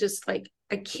where I just like,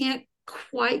 I can't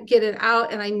quite get it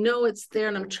out, and I know it's there,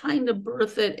 and I'm trying to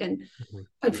birth it, and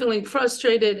I'm feeling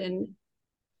frustrated. And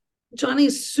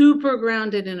Johnny's super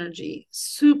grounded energy,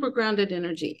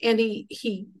 and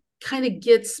he kind of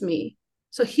gets me.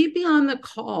 So he'd be on the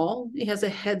call, he has a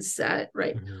headset,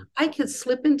 right? I could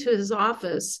slip into his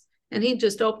office, and he'd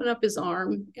just open up his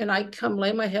arm, and I'd come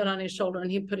lay my head on his shoulder, and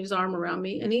he'd put his arm around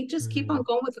me, and he'd just keep on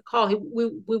going with the call.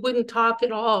 We wouldn't talk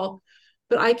at all,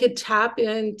 but I could tap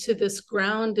into this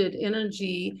grounded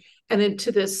energy and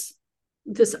into this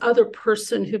other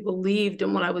person who believed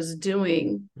in what I was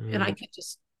doing. And I could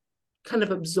just kind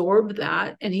of absorb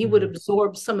that, and he would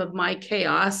absorb some of my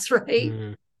chaos,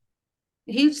 right?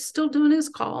 He's still doing his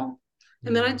call.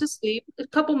 And then I just leave a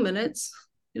couple minutes,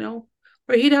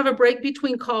 or he'd have a break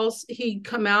between calls. He'd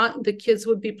come out, the kids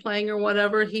would be playing or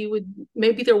whatever.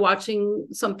 Maybe they're watching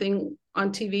something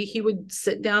on TV. He would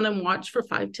sit down and watch for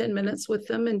 5-10 minutes with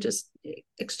them and just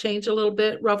exchange a little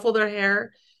bit, ruffle their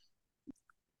hair.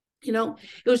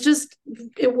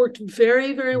 It worked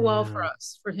very, very well for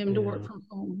us, for him to work from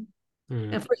home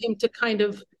and for him to kind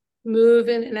of move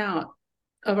in and out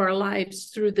of our lives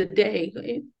through the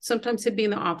day. Sometimes he'd be in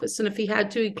the office, and if he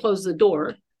had to, he'd close the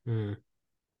door.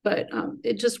 But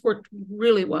it just worked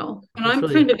really well. And I'm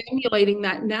kind of emulating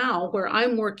that now, where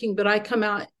I'm working, but I come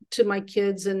out to my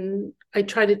kids and I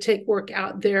try to take work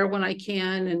out there when I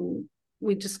can, and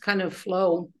we just kind of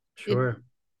flow. Sure.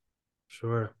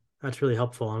 That's really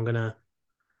helpful. I'm gonna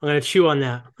chew on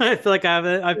that. I feel like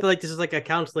I feel like this is like a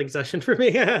counseling session for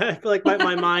me. I feel like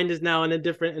my mind is now in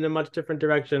a much different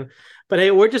direction. But hey,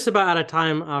 we're just about out of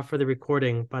time for the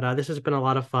recording. But this has been a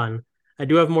lot of fun. I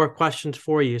do have more questions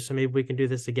for you, so maybe we can do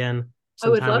this again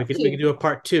sometime. I would love we could do a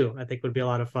part 2. I think would be a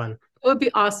lot of fun. It would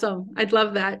be awesome. I'd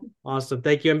love that. Awesome.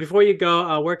 Thank you. And before you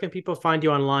go, where can people find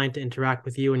you online to interact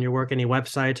with you and your work? Any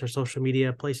websites or social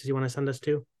media places you want to send us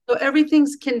to? So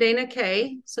everything's Kendana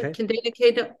K. So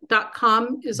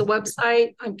KendanaK.com is a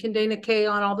website. I'm Kendana K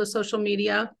on all the social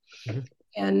media.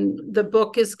 And the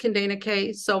book is Kendana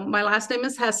K. So my last name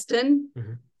is Heston.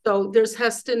 So there's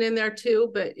Heston in there too.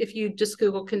 But if you just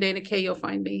Google Kendana K, you'll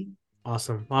find me.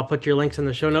 Awesome. Well, I'll put your links in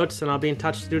the show notes, and I'll be in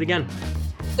touch to do it again.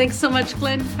 Thanks so much,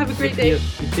 Glenn. Have a great day. You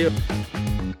too.